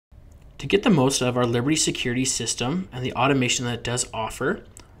To get the most out of our Liberty security system and the automation that it does offer,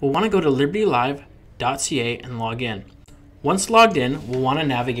 we'll want to go to libertylive.ca and log in. Once logged in, we'll want to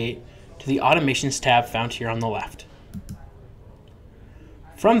navigate to the Automations tab found here on the left.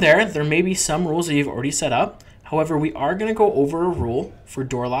 From there may be some rules that you've already set up. However, we are going to go over a rule for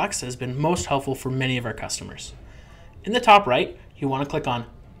door locks that has been most helpful for many of our customers. In the top right, you want to click on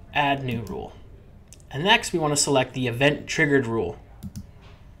Add New Rule. And next, we want to select the Event Triggered rule.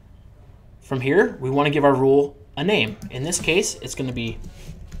 From here, we want to give our rule a name. In this case, it's going to be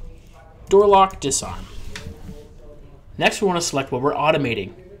Door Lock Disarm. Next, we want to select what we're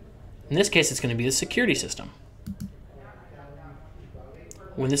automating. In this case, it's going to be the security system.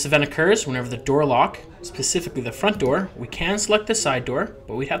 When this event occurs, whenever the door lock, specifically the front door, we can select the side door,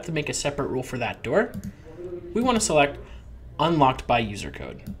 but we'd have to make a separate rule for that door. We want to select Unlocked by User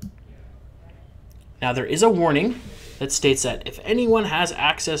Code. Now there is a warning that states that if anyone has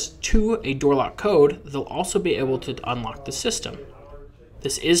access to a door lock code, they'll also be able to unlock the system.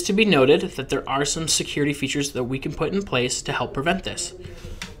 This is to be noted that there are some security features that we can put in place to help prevent this.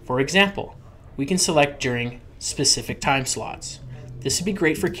 For example, we can select during specific time slots. This would be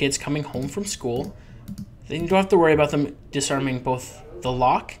great for kids coming home from school. Then you don't have to worry about them disarming both the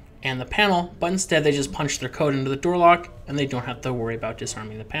lock and the panel, but instead they just punch their code into the door lock and they don't have to worry about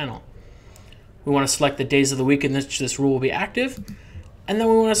disarming the panel. We want to select the days of the week in which this rule will be active, and then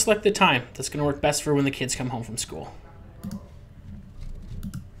we want to select the time that's going to work best for when the kids come home from school.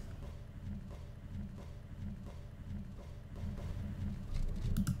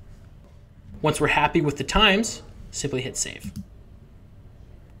 Once we're happy with the times, simply hit save.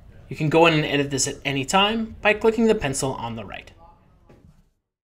 You can go in and edit this at any time by clicking the pencil on the right.